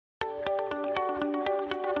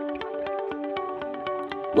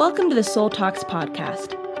Welcome to the Soul Talks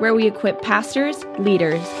podcast, where we equip pastors,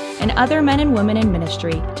 leaders, and other men and women in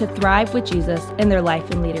ministry to thrive with Jesus in their life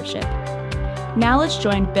and leadership. Now let's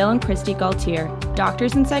join Bill and Christy Gaultier,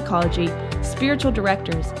 doctors in psychology, spiritual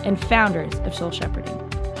directors, and founders of Soul Shepherding.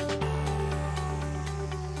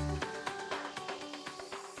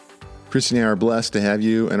 Christy and I are blessed to have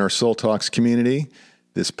you in our Soul Talks community.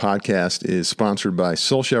 This podcast is sponsored by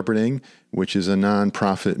Soul Shepherding, which is a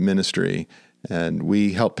nonprofit ministry. And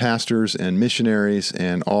we help pastors and missionaries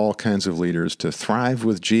and all kinds of leaders to thrive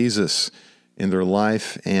with Jesus in their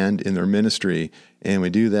life and in their ministry. And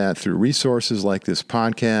we do that through resources like this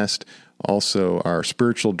podcast, also our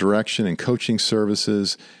spiritual direction and coaching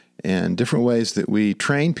services, and different ways that we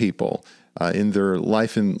train people in their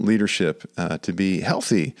life and leadership to be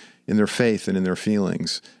healthy in their faith and in their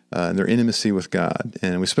feelings, and their intimacy with God.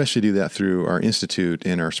 And we especially do that through our institute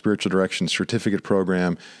and our spiritual direction certificate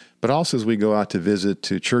program, but also as we go out to visit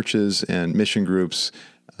to churches and mission groups,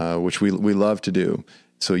 which we love to do.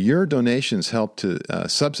 So your donations help to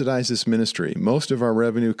subsidize this ministry. Most of our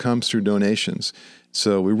revenue comes through donations.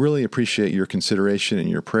 So we really appreciate your consideration and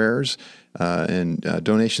your prayers and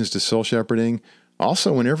donations to Soul Shepherding.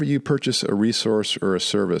 Also, whenever you purchase a resource or a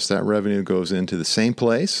service, that revenue goes into the same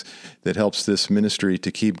place that helps this ministry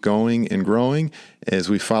to keep going and growing as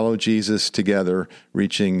we follow Jesus together,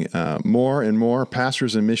 reaching more and more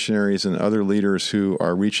pastors and missionaries and other leaders who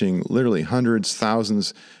are reaching literally hundreds,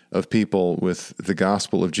 thousands of people with the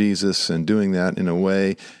gospel of Jesus, and doing that in a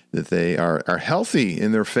way that they are healthy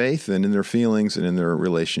in their faith and in their feelings and in their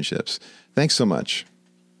relationships. Thanks so much.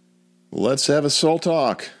 Let's have a soul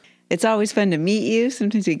talk. It's always fun to meet you.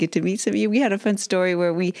 Sometimes we get to meet some of you. We had a fun story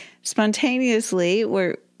where we spontaneously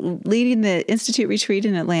were leading the Institute retreat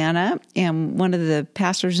in Atlanta, and one of the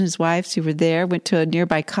pastors and his wives who were there went to a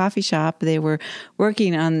nearby coffee shop. They were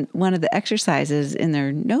working on one of the exercises in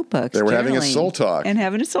their notebooks. They were having a soul talk. And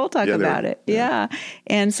having a soul talk about it. Yeah.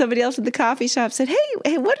 And somebody else at the coffee shop said,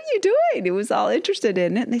 hey, what are you doing? It was all interested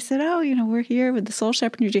in it. And they said, we're here with the Soul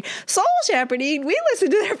Shepherding retreat. Soul Shepherding, we listen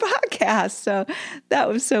to their podcast. So that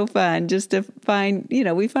was so fun just to find,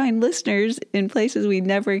 we find listeners in places we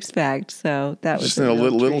never expect. So that was just in a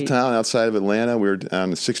little town outside of Atlanta. We were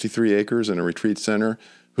on 63 acres in a retreat center,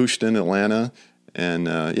 Houston, Atlanta. And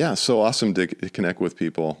so awesome to connect with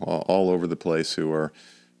people all over the place who are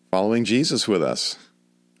following Jesus with us.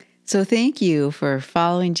 So thank you for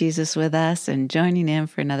following Jesus with us and joining in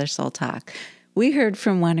for another Soul Talk. We heard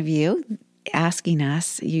from one of you asking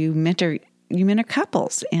us, you mentor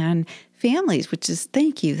couples and families, which is,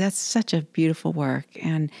 thank you. That's such a beautiful work.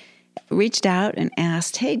 And reached out and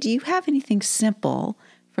asked, hey, do you have anything simple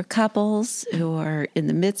for couples who are in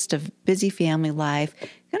the midst of busy family life,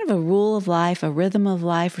 kind of a rule of life, a rhythm of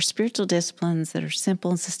life, or spiritual disciplines that are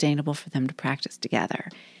simple and sustainable for them to practice together?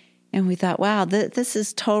 And we thought, wow, this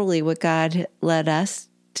is totally what God led us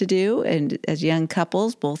to do. And as young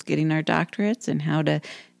couples, both getting our doctorates, and how to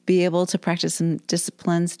be able to practice some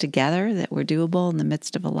disciplines together that were doable in the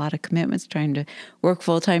midst of a lot of commitments, trying to work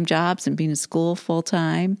full-time jobs and being in school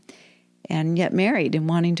full-time, and yet married and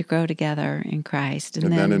wanting to grow together in Christ.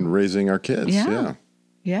 And then in raising our kids. Yeah.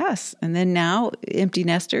 Yes. And then now empty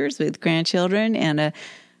nesters with grandchildren, and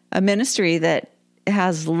a ministry that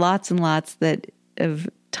has lots and lots of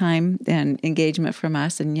time and engagement from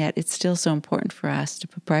us, and yet it's still so important for us to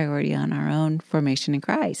put priority on our own formation in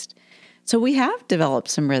Christ. So we have developed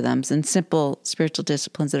some rhythms and simple spiritual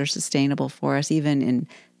disciplines that are sustainable for us, even in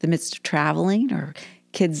the midst of traveling, or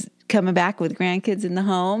kids coming back with grandkids in the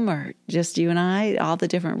home, or just you and I, all the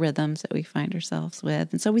different rhythms that we find ourselves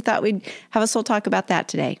with. And so we thought we'd have a soul talk about that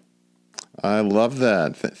today. I love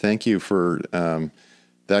that. Thank you for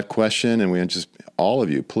that question. And we just, all of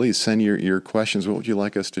you, please send your questions. What would you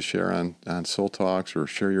like us to share on Soul Talks, or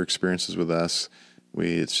share your experiences with us?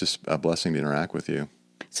 It's just a blessing to interact with you.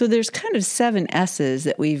 So there's kind of 7 S's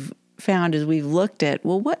that we've found as we've looked at,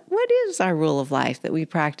 well, what is our rule of life that we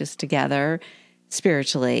practice together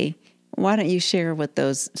spiritually? Why don't you share what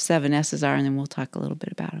those 7 S's are, and then we'll talk a little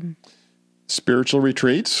bit about them. Spiritual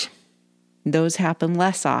retreats. Those happen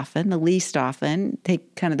less often, the least often,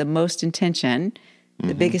 take kind of the most intention,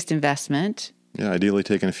 the biggest investment. Yeah, ideally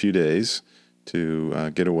taking a few days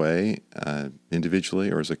to get away individually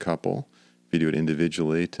or as a couple. If you do it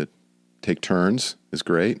individually, to take turns is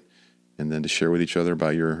great, and then to share with each other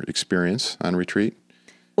about your experience on retreat.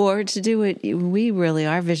 Or to do it,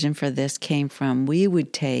 our vision for this came from, we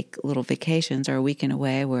would take little vacations or a weekend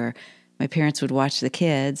away where my parents would watch the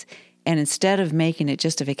kids, and instead of making it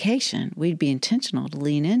just a vacation, we'd be intentional to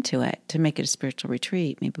lean into it, to make it a spiritual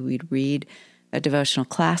retreat. Maybe we'd read a devotional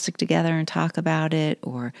classic together and talk about it,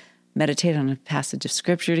 or meditate on a passage of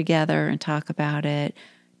scripture together and talk about it.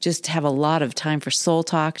 Just have a lot of time for soul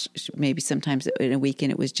talk. Maybe sometimes in a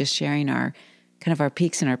weekend it was just sharing our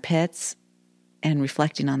peaks and our pits and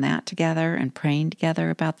reflecting on that together and praying together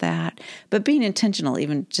about that. But being intentional,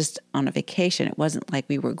 even just on a vacation, it wasn't like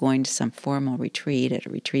we were going to some formal retreat at a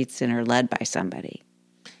retreat center led by somebody.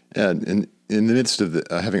 And in the midst of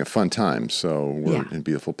having a fun time. So we're in a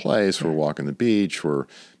beautiful place. We're walking the beach. We're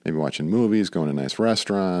maybe watching movies, going to nice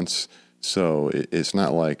restaurants. So it's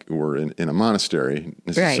not like we're in a monastery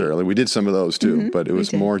necessarily. Right. We did some of those too, but it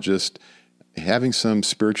was more just having some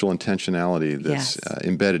spiritual intentionality that's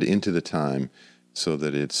embedded into the time, so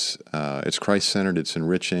that it's Christ-centered, it's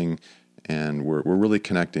enriching, and we're really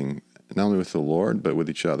connecting not only with the Lord but with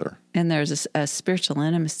each other. And there's a spiritual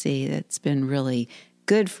intimacy that's been really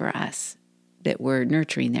good for us that we're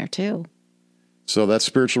nurturing there too. So that's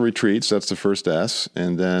spiritual retreats. That's the first S,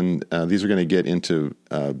 and then these are going to get into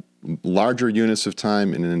larger units of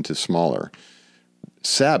time and into smaller.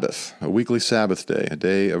 Sabbath, a weekly Sabbath day, a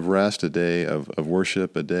day of rest, a day of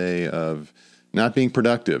worship, a day of not being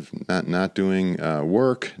productive, not doing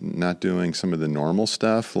work, not doing some of the normal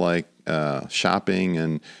stuff like shopping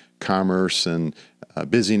and commerce and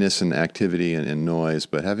busyness and activity and noise,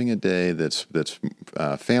 but having a day that's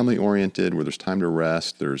family-oriented, where there's time to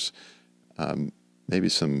rest, there's maybe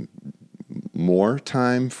some more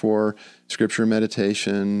time for scripture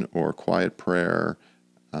meditation or quiet prayer,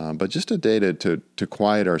 but just a day to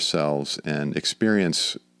quiet ourselves and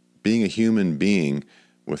experience being a human being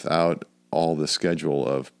without all the schedule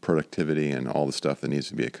of productivity and all the stuff that needs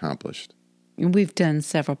to be accomplished. We've done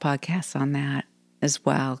several podcasts on that as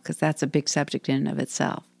well, because that's a big subject in and of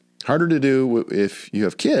itself. Harder to do if you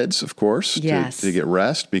have kids, of course, to get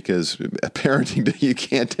rest, because parenting, you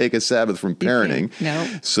can't take a Sabbath from parenting. No.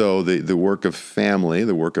 So the work of family,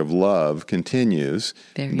 the work of love continues.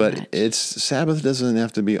 Very much. Sabbath doesn't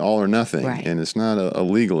have to be all or nothing, right. And it's not a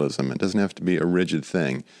legalism. It doesn't have to be a rigid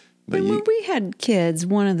thing. But when we had kids,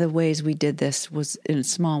 one of the ways we did this was, in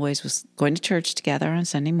small ways, was going to church together on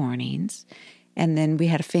Sunday mornings, and then we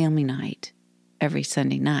had a family night every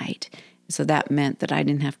Sunday night. So that meant that I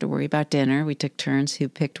didn't have to worry about dinner. We took turns who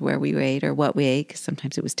picked where we ate or what we ate, because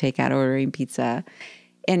sometimes it was takeout, ordering pizza,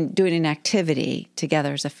 and doing an activity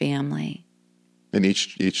together as a family. And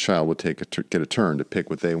each child would get a turn to pick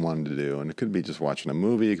what they wanted to do. And it could be just watching a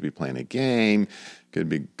movie. It could be playing a game. It could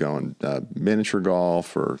be going miniature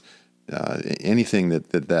golf or anything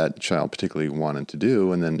that child particularly wanted to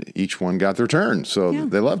do. And then each one got their turn. So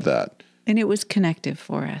they loved that. And it was connective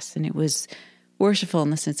for us. And it was worshipful in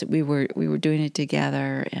the sense that we were doing it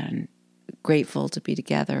together and grateful to be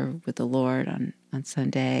together with the Lord on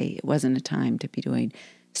Sunday. It wasn't a time to be doing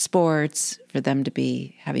sports, for them to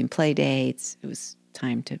be having play dates. It was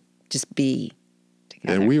time to just be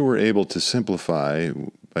together. And we were able to simplify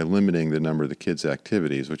by limiting the number of the kids'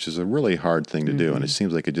 activities, which is a really hard thing to do. And it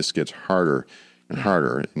seems like it just gets harder and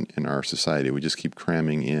harder in our society. We just keep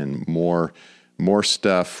cramming in more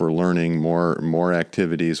stuff for learning, more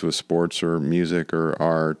activities with sports or music or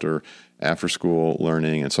art or after school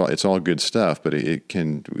learning. It's all good stuff, but we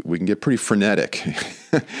can get pretty frenetic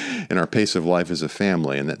in our pace of life as a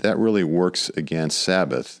family, and that really works against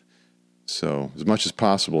Sabbath. So as much as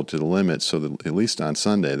possible to the limit, so that at least on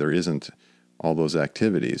Sunday there isn't all those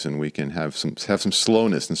activities, and we can have some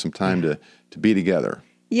slowness and some time to be together.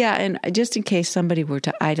 Yeah, and just in case somebody were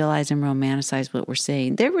to idolize and romanticize what we're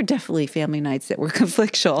saying, there were definitely family nights that were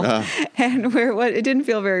conflictual and where it didn't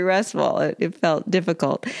feel very restful. It felt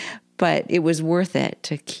difficult, but it was worth it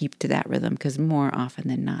to keep to that rhythm, because more often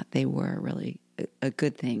than not, they were really a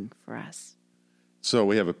good thing for us. So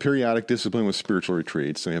we have a periodic discipline with spiritual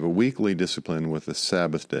retreats. So we have a weekly discipline with a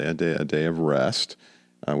Sabbath day, a day of rest,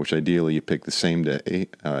 which ideally you pick the same day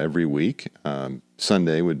every week.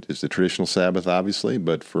 Sunday is the traditional Sabbath, obviously,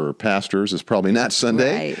 but for pastors, it's probably not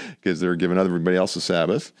Sunday because they're giving everybody else a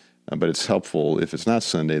Sabbath. But it's helpful if it's not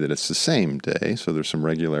Sunday that it's the same day, so there's some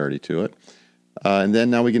regularity to it. And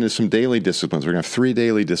then now we get into some daily disciplines. We're going to have 3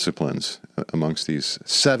 daily disciplines amongst these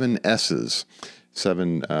 7 S's,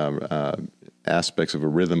 7 aspects of a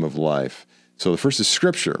rhythm of life. So the first is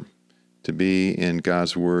Scripture. To be in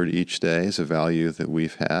God's Word each day is a value that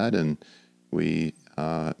we've had, and we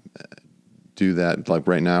do that. Like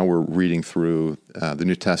right now, we're reading through the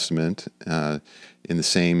New Testament in the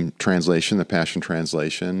same translation, the Passion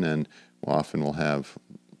Translation, and often we'll have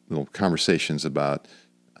little conversations about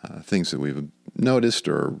things that we've noticed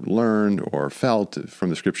or learned or felt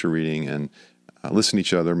from the Scripture reading, and listen to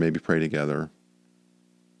each other, maybe pray together.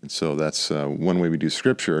 And so that's one way we do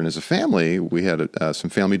Scripture. And as a family, we had some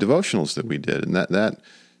family devotionals that we did, and that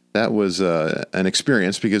that was an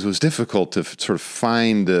experience because it was difficult to sort of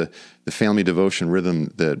find the family devotion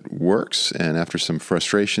rhythm that works. And after some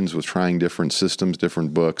frustrations with trying different systems,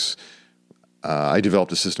 different books, I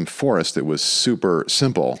developed a system for us that was super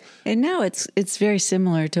simple. And now it's very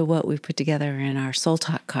similar to what we put together in our Soul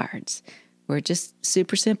Talk cards. We're just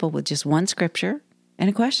super simple with just one scripture and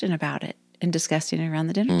a question about it and discussing it around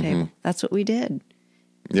the dinner table. That's what we did.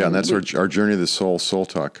 Yeah, and that's our Journey of the Soul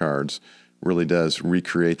Talk cards really does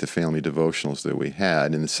recreate the family devotionals that we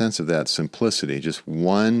had in the sense of that simplicity, just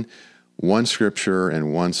one scripture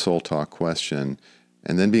and one Soul Talk question,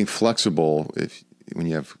 and then being flexible when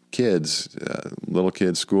you have kids, little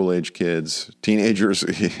kids, school-age kids, teenagers,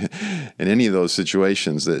 in any of those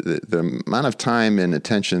situations, the amount of time and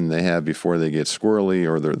attention they have before they get squirrely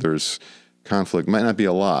or there's conflict might not be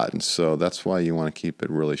a lot. And so that's why you want to keep it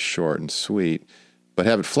really short and sweet, but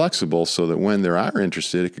have it flexible so that when they are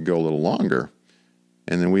interested, it could go a little longer.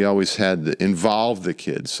 And then we always had to involve the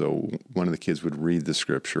kids. So one of the kids would read the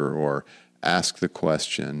scripture or ask the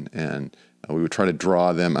question, and we would try to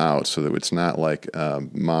draw them out so that it's not like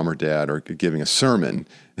mom or dad are giving a sermon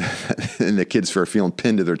and the kids are feeling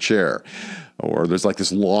pinned to their chair. Or there's like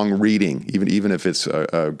this long reading, even if it's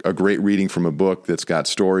a great reading from a book that's got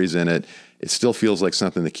stories in it, it still feels like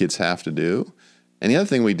something the kids have to do. And the other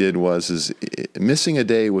thing we did was missing a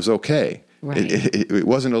day was okay. Right. It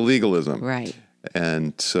wasn't a legalism. Right.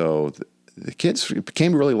 And so the kids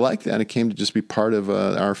came to really like that. It came to just be part of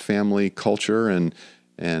our family culture, and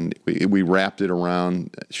we wrapped it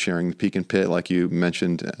around sharing the peak and pit, like you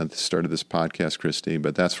mentioned at the start of this podcast, Christy.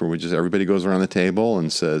 But that's where everybody goes around the table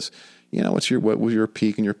and says, what was your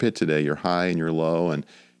peak and your pit today, your high and your low, and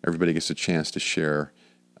everybody gets a chance to share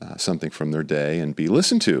something from their day and be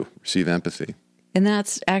listened to, receive empathy. And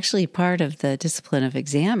that's actually part of the discipline of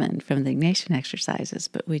examine from the Ignatian exercises,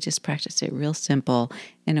 but we just practiced it real simple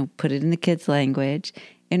and put it in the kids' language.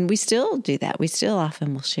 And we still do that. We still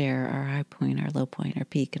often will share our high point, our low point, our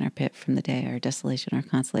peak, and our pit from the day, our desolation, our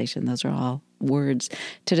consolation. Those are all words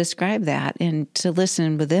to describe that and to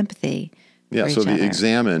listen with empathy. Yeah, so the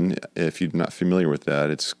examine, if you're not familiar with that,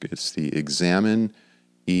 it's the examine,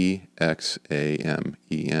 E-X-A-M-E-N,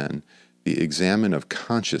 the examine of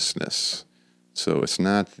consciousness. So it's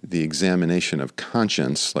not the examination of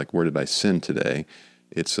conscience, like where did I sin today?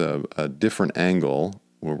 It's a different angle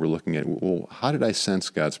where we're looking at, well, how did I sense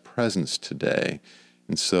God's presence today?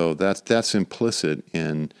 And so that's implicit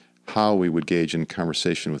in how we would gauge in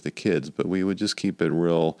conversation with the kids, but we would just keep it a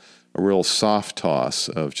real soft toss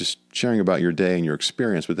of just sharing about your day and your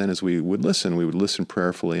experience. But then as we would listen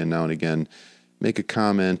prayerfully, and now and again make a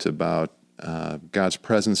comment about God's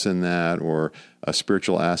presence in that or a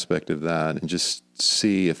spiritual aspect of that, and just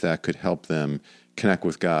see if that could help them connect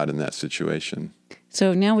with God in that situation.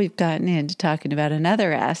 So now we've gotten into talking about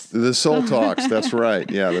another S. The Soul Talks, that's right.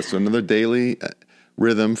 Yeah, that's another daily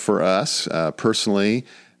rhythm for us personally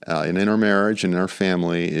and in our marriage and in our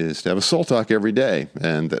family is to have a Soul Talk every day.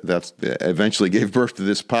 And that's eventually gave birth to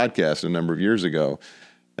this podcast a number of years ago.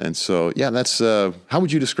 And so, yeah, that's how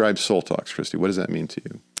would you describe Soul Talks, Christy? What does that mean to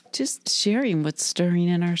you? Just sharing what's stirring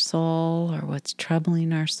in our soul or what's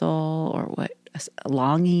troubling our soul or what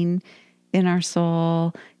longing in our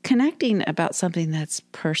soul, connecting about something that's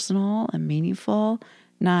personal and meaningful,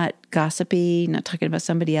 not gossipy, not talking about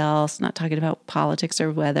somebody else, not talking about politics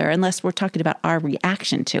or weather, unless we're talking about our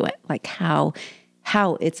reaction to it, like how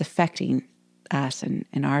it's affecting us and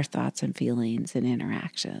our thoughts and feelings and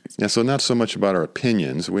interactions. Yeah, so not so much about our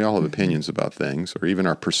opinions. We all have opinions about things, or even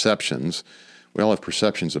our perceptions. We all have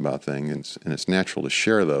perceptions about things, and it's natural to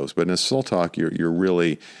share those. But in a Soul Talk, you're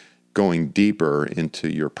really going deeper into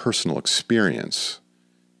your personal experience.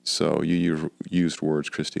 So you used words,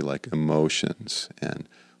 Christy, like emotions and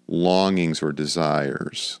longings or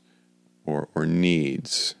desires or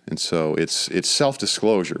needs. And so it's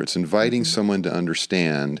self-disclosure. It's inviting someone to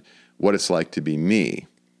understand what it's like to be me.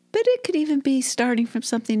 But it could even be starting from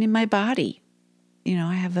something in my body.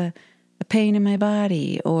 I have a pain in my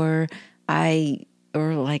body, or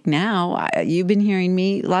like now, you've been hearing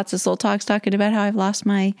me, lots of Soul Talks talking about how I've lost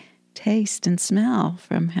my taste and smell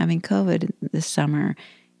from having COVID this summer.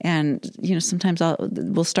 And, sometimes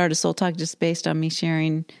we'll start a Soul Talk just based on me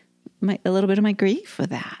sharing a little bit of my grief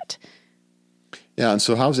with that. Yeah, and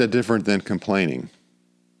so how's that different than complaining?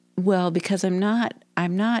 Well, because I'm not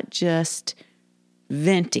just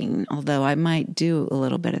venting, although I might do a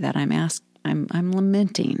little bit of that. I'm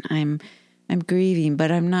lamenting. I'm grieving, but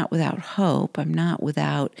I'm not without hope. I'm not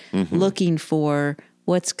without looking for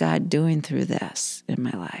what's God doing through this in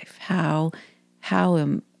my life. How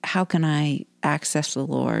can I access the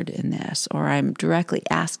Lord in this? Or I'm directly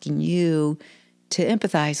asking you to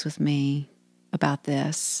empathize with me about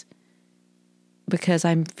this because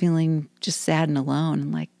I'm feeling just sad and alone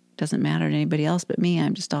and like it doesn't matter to anybody else but me.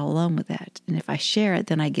 I'm just all alone with that. And if I share it,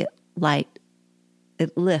 then I get light.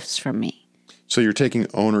 It lifts from me. So you're taking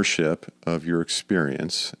ownership of your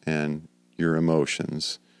experience and your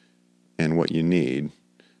emotions and what you need.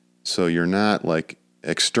 So you're not like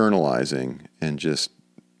externalizing and just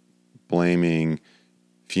blaming,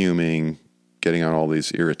 fuming, getting on all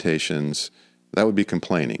these irritations. That would be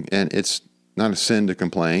complaining. And it's not a sin to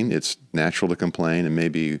complain. It's natural to complain. And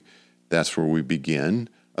maybe that's where we begin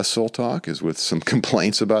a soul talk, is with some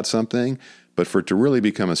complaints about something. But for it to really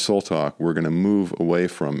become a soul talk, we're going to move away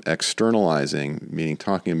from externalizing, meaning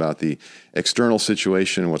talking about the external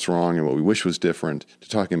situation, what's wrong and what we wish was different, to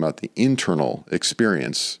talking about the internal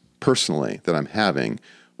experience personally that I'm having,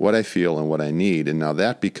 what I feel and what I need. And now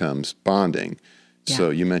that becomes bonding. Yeah. So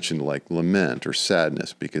you mentioned like lament or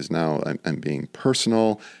sadness, because now I'm being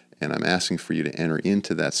personal and I'm asking for you to enter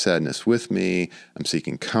into that sadness with me. I'm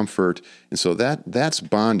seeking comfort. And so that's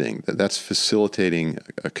bonding. That's facilitating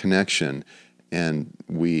a connection. And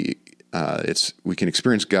we can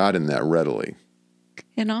experience God in that readily.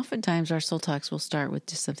 And oftentimes our soul talks will start with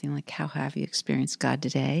just something like, how have you experienced God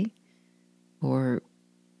today?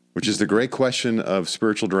 Which is the great question of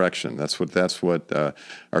spiritual direction. That's what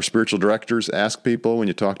our spiritual directors ask people. When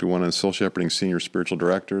you talk to one of the Soul Shepherding senior spiritual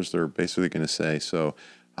directors, they're basically going to say, so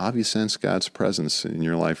how have you sensed God's presence in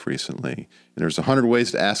your life recently? And there's 100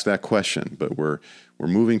 ways to ask that question, but we're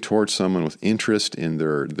moving towards someone with interest in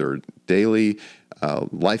their daily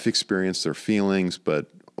life experience, their feelings, but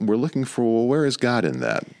we're looking for, well, where is God in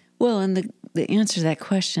that? Well, and the answer to that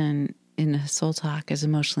question in a soul talk is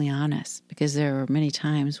emotionally honest, because there are many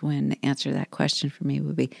times when the answer to that question for me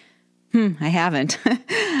would be, I haven't.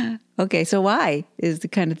 Okay, so why is the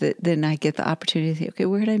kind of then I get the opportunity to think, okay,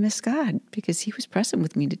 where did I miss God? Because he was present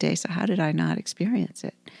with me today, so how did I not experience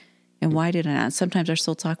it? And why did I not? Sometimes our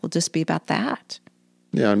soul talk will just be about that.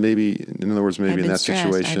 Yeah, and maybe, in other words, maybe in that stressed,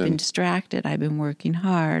 situation. I've been distracted. I've been working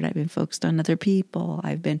hard. I've been focused on other people.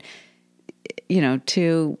 I've been,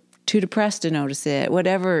 too depressed to notice it.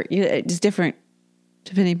 Whatever, it's different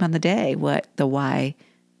depending upon the day, what the why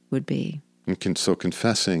would be. And so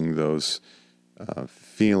confessing those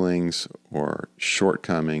feelings or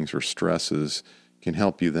shortcomings or stresses can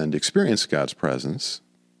help you then to experience God's presence.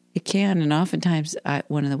 It can, and oftentimes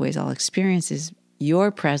one of the ways I'll experience is your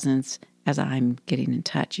presence as I'm getting in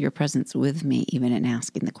touch, your presence with me, even in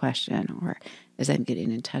asking the question, or as I'm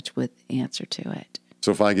getting in touch with the answer to it.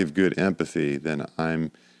 So if I give good empathy, then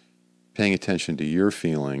I'm paying attention to your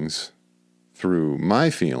feelings through my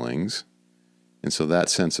feelings, and so that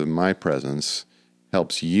sense of my presence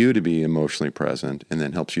helps you to be emotionally present, and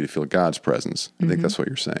then helps you to feel God's presence. I think that's what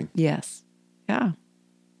you're saying. Yes. Yeah.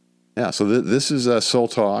 Yeah, so this is Soul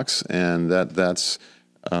Talks, and that's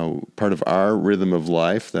part of our rhythm of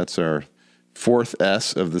life. That's our fourth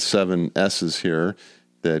S of the 7 S's here.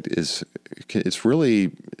 It's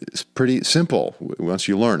pretty simple once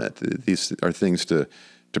you learn it. These are things to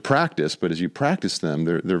practice, but as you practice them,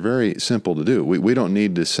 they're very simple to do. We don't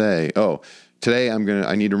need to say, oh, today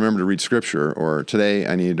I need to remember to read Scripture, or today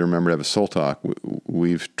I need to remember to have a soul talk.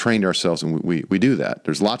 We've trained ourselves, and we do that.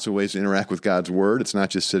 There's lots of ways to interact with God's Word. It's not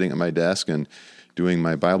just sitting at my desk and doing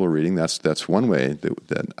my Bible reading. That's one way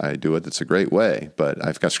that I do it. That's a great way. But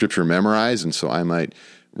I've got Scripture memorized, and so I might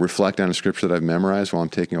reflect on a Scripture that I've memorized while I'm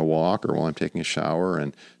taking a walk or while I'm taking a shower.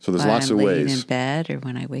 And so there's lots of ways. I'm laying in bed, or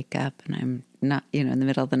when I wake up and I'm not, in the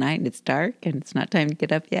middle of the night and it's dark and it's not time to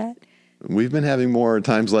get up yet. We've been having more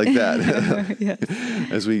times like that. Yes.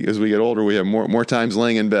 As we get older, we have more times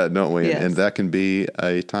laying in bed, don't we? Yes. And that can be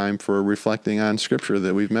a time for reflecting on Scripture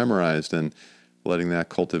that we've memorized and letting that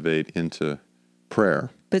cultivate into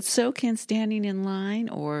prayer. But so can standing in line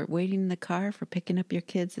or waiting in the car for picking up your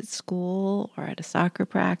kids at school or at a soccer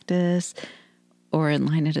practice or in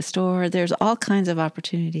line at a store. There's all kinds of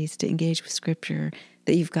opportunities to engage with Scripture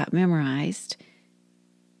that you've got memorized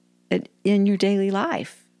in your daily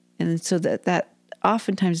life. And so that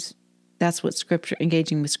oftentimes that's what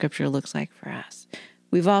engaging with Scripture looks like for us.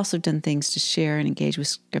 We've also done things to share and engage with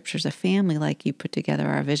Scripture as a family, like you put together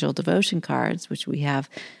our visual devotion cards, which we have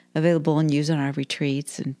available and use on our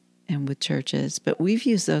retreats and with churches. But we've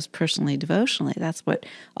used those personally, devotionally. That's what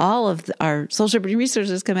all of our soul shepherding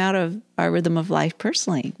resources come out of our rhythm of life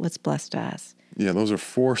personally, what's blessed us. Yeah, those are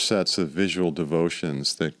 4 sets of visual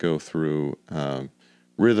devotions that go through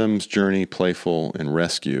rhythms, journey, playful, and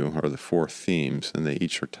rescue are the 4 themes, and they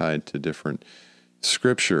each are tied to different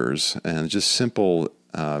scriptures and just simple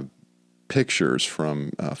pictures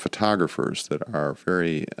from photographers that are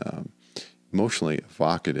very emotionally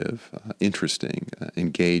evocative, interesting,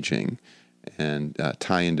 engaging, and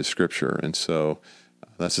tie into Scripture. And so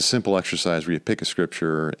that's a simple exercise where you pick a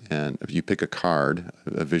Scripture and you pick a card,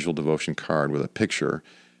 a visual devotion card with a picture,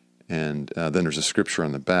 and then there's a Scripture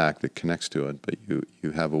on the back that connects to it. But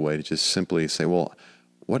you have a way to just simply say, well,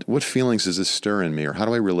 what feelings does this stir in me, or how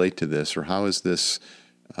do I relate to this, or how is this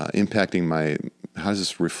how is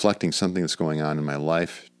this reflecting something that's going on in my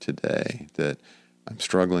life today that I'm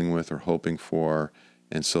struggling with or hoping for?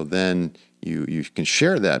 And so then you can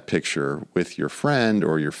share that picture with your friend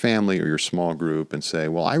or your family or your small group and say,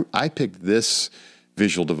 well, I picked this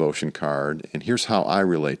visual devotion card, and here's how I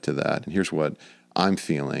relate to that, and here's what I'm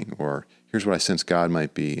feeling, or here's what I sense God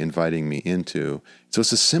might be inviting me into. So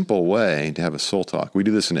it's a simple way to have a soul talk. We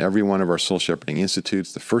do this in every one of our soul shepherding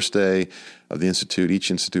institutes. The first day of the institute, each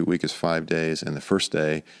institute week is 5 days, and the first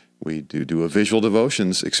day we do a visual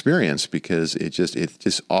devotions experience, because it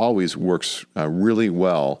just always works really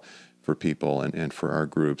well for people and for our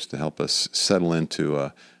groups to help us settle into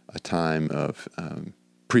a time of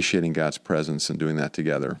appreciating God's presence and doing that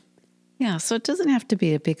together. Yeah, so it doesn't have to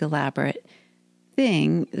be a big elaborate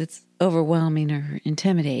thing that's overwhelming or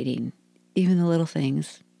intimidating. Even the little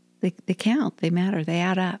things, they count, they matter, they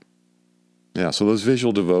add up. Yeah, so those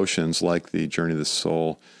visual devotions, like the Journey of the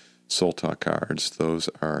Soul Talk cards, those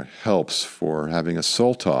are helps for having a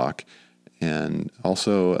soul talk, and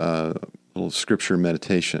also a little scripture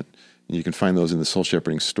meditation. And you can find those in the Soul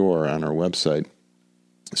Shepherding store on our website.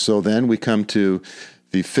 So then we come to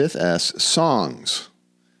the fifth S, songs.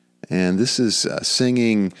 And this is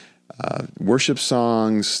singing worship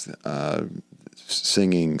songs,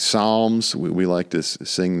 singing psalms. We like to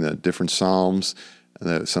sing the different psalms,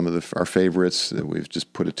 some of our favorites that we've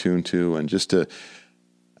just put a tune to, and just to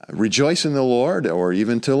rejoice in the Lord, or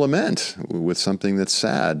even to lament with something that's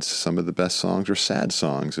sad. Some of the best songs are sad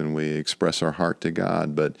songs, and we express our heart to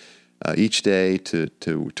God. But each day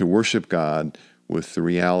to worship God with the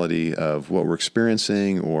reality of what we're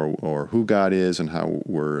experiencing, or who God is, and how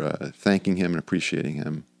we're thanking Him and appreciating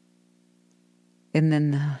Him. And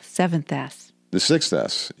then the seventh S. The sixth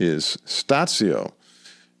S is statio.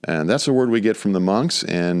 And that's a word we get from the monks,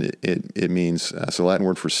 and it means, it's a Latin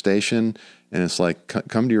word for station, and it's like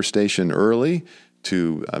come to your station early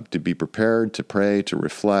to be prepared, to pray, to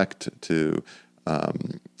reflect, to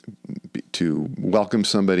welcome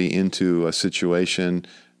somebody into a situation,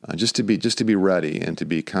 just to be ready and to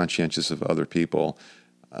be conscientious of other people.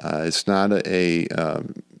 It's not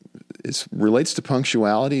it relates to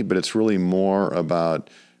punctuality, but it's really more about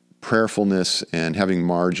prayerfulness and having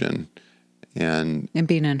margin. And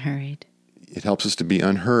being unhurried. It helps us to be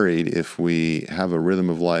unhurried if we have a rhythm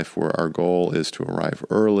of life where our goal is to arrive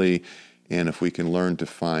early, and if we can learn to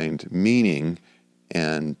find meaning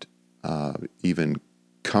and even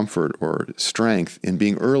comfort or strength in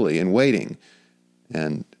being early and waiting.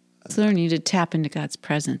 And so learning to tap into God's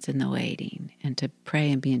presence in the waiting, and to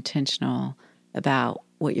pray and be intentional about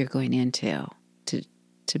what you're going into,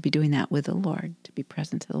 to be doing that with the Lord, to be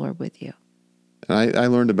present to the Lord with you. And I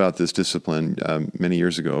learned about this discipline many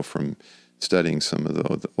years ago from studying some of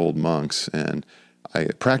the old monks, and I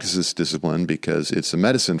practice this discipline because it's a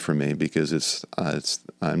medicine for me, because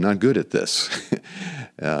I'm not good at this.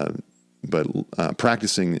 But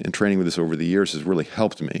practicing and training with this over the years has really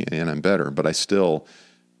helped me, and I'm better. But I still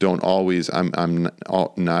don't always. I'm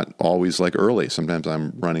not always like early. Sometimes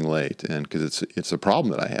I'm running late, and because it's a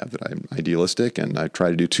problem that I have, that I'm idealistic and I try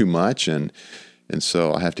to do too much, and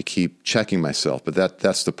so I have to keep checking myself. But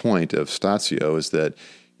that's the point of statio, is that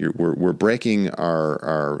we're breaking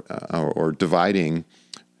or dividing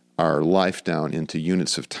our life down into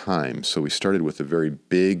units of time. So we started with a very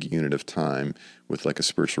big unit of time with like a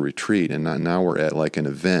spiritual retreat, and now we're at like an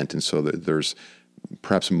event. And so there's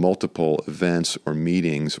perhaps multiple events or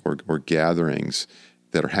meetings or gatherings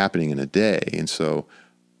that are happening in a day. And so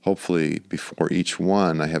hopefully before each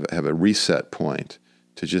one, I have a reset point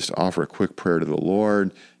to just offer a quick prayer to the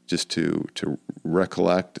Lord, just to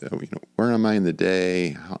recollect, where am I in the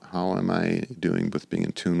day? How am I doing with being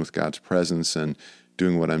in tune with God's presence and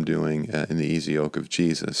doing what I'm doing in the easy yoke of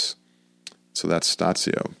Jesus? So that's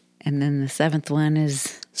statio. And then the seventh one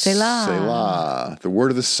is Selah. Selah. The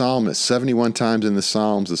word of the psalmist. 71 times in the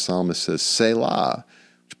Psalms, the psalmist says Selah,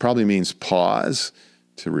 which probably means pause,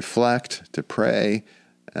 to reflect, to pray.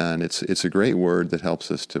 And it's a great word that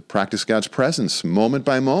helps us to practice God's presence moment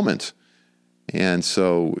by moment. And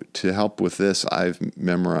so to help with this, I've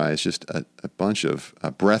memorized just a bunch of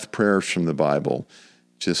breath prayers from the Bible,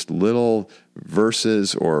 just little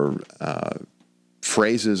verses or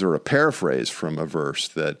phrases or a paraphrase from a verse,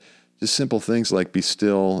 that just simple things like, be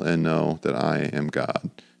still and know that I am God.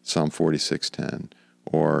 Psalm 46:10,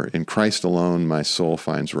 or in Christ alone my soul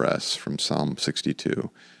finds rest from Psalm 62,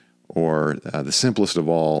 or the simplest of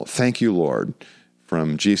all, thank you, Lord,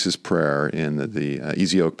 from Jesus' prayer in the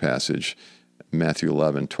Easy Oak passage, Matthew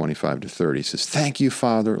 11:25-30. He says, thank you,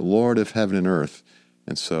 Father, Lord of heaven and earth.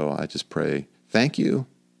 And so I just pray, thank you,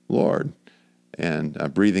 Lord. And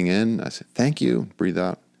breathing in, I say, thank you. Breathe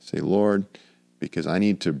out, say, Lord, because I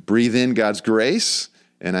need to breathe in God's grace,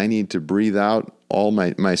 and I need to breathe out all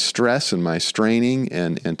my stress and my straining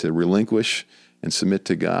and to relinquish and submit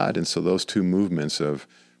to God. And so those two movements of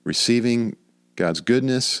receiving God's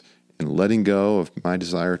goodness and letting go of my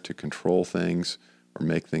desire to control things or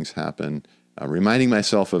make things happen, reminding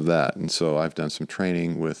myself of that. And so I've done some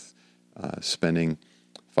training with spending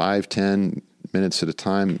 5-10 minutes at a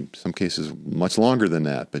time, in some cases much longer than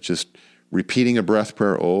that, but just repeating a breath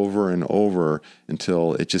prayer over and over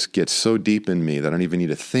until it just gets so deep in me that I don't even need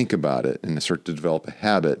to think about it, and I start to develop a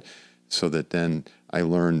habit so that then I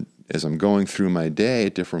learn as I'm going through my day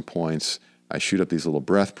at different points, I shoot up these little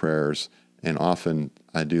breath prayers, and often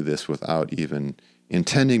I do this without even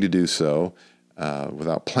intending to do so,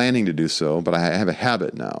 without planning to do so, but I have a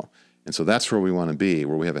habit now. And so that's where we want to be,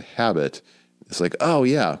 where we have a habit. It's like, oh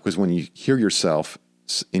yeah, because when you hear yourself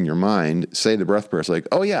in your mind say the breath prayer, it's like,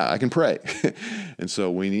 oh yeah, I can pray. And so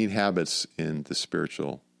we need habits in the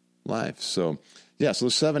spiritual life. So yeah, so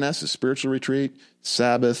the 7 S's: spiritual retreat,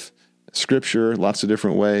 Sabbath, Scripture, lots of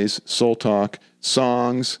different ways, soul talk,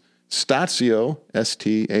 songs, statio,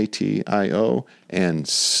 Statio, and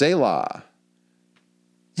Selah.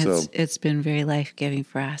 So it's been very life-giving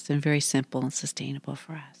for us and very simple and sustainable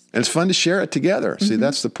for us. And it's fun to share it together. See,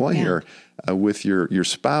 that's the point here. With your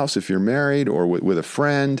spouse, if you're married, or with a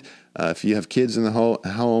friend. If you have kids in the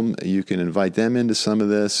home, you can invite them into some of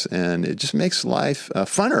this, and it just makes life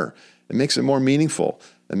funner. It makes it more meaningful.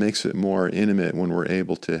 It makes it more intimate when we're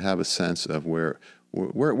able to have a sense of where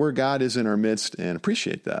God is in our midst and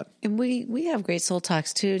appreciate that. And we have great soul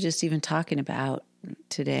talks too, just even talking about,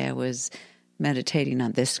 today I was meditating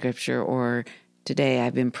on this scripture, or today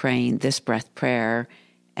I've been praying this breath prayer,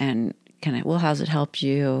 and kind of, well, how's it helped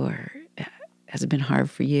you? Or has it been hard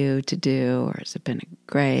for you to do? Or has it been a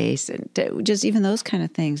grace? And just even those kind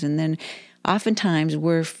of things. And then oftentimes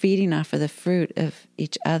we're feeding off of the fruit of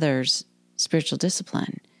each other's spiritual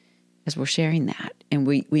discipline as we're sharing that. And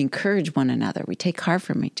we encourage one another. We take heart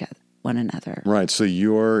from one another. Right. So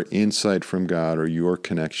your insight from God, or your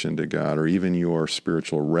connection to God, or even your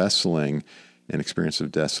spiritual wrestling and experience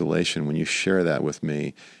of desolation, when you share that with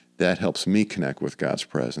me, that helps me connect with God's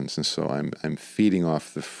presence. And so I'm feeding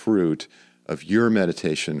off the fruit of your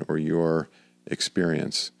meditation or your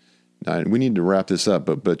experience. Now, we need to wrap this up,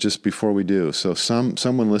 but just before we do, so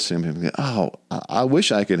someone listening, oh, I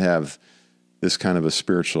wish I could have this kind of a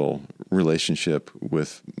spiritual relationship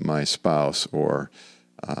with my spouse, or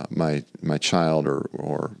my child,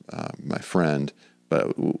 or my friend,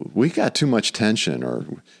 but we got too much tension, or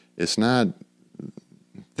it's not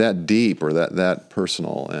that deep or that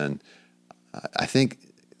personal. And I think,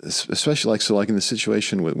 especially like in the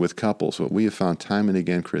situation with couples, what we have found time and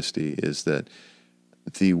again, Christy, is that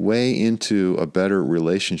the way into a better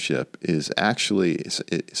relationship is actually,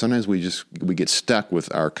 sometimes we get stuck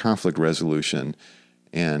with our conflict resolution,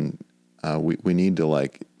 and we need to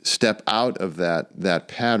step out of that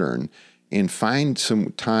pattern and find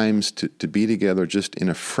some times to be together just in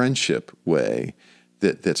a friendship way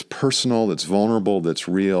that's personal, that's vulnerable, that's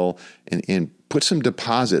real, and put some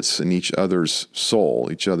deposits in each other's soul,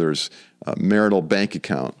 each other's marital bank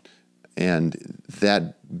account. And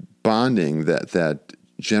that bonding, that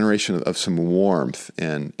generation of some warmth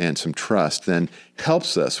and some trust then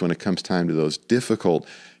helps us when it comes time to those difficult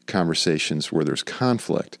conversations where there's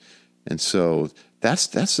conflict. And so that's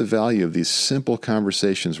the value of these simple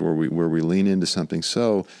conversations where we lean into something.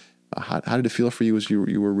 So how did it feel for you as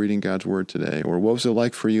you were reading God's Word today? Or what was it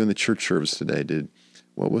like for you in the church service today?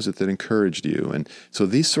 What was it that encouraged you? And so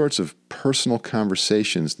these sorts of personal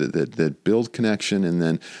conversations that build connection, and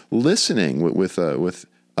then listening with a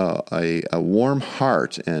warm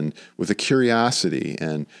heart and with a curiosity,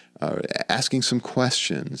 and asking some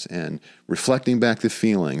questions and reflecting back the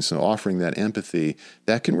feelings and offering that empathy,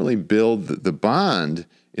 that can really build the bond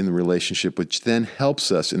in the relationship, which then helps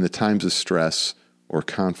us in the times of stress or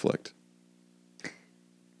conflict.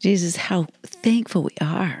 Jesus, how thankful we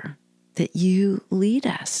are that you lead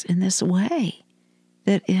us in this way,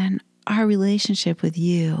 that in our relationship with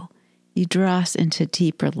you, you draw us into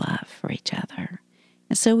deeper love for each other.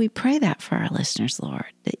 And so we pray that for our listeners,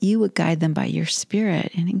 Lord, that you would guide them by your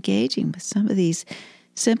Spirit in engaging with some of these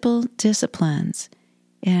simple disciplines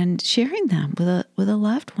and sharing them with a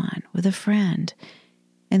loved one, with a friend,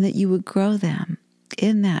 and that you would grow them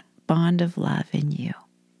in that bond of love in you.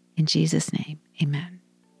 In Jesus' name, amen.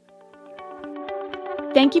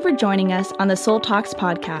 Thank you for joining us on the Soul Talks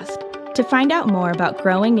podcast. To find out more about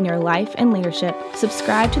growing in your life and leadership,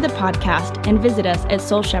 subscribe to the podcast and visit us at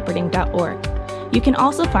soulshepherding.org. You can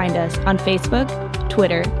also find us on Facebook,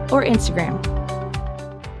 Twitter, or Instagram.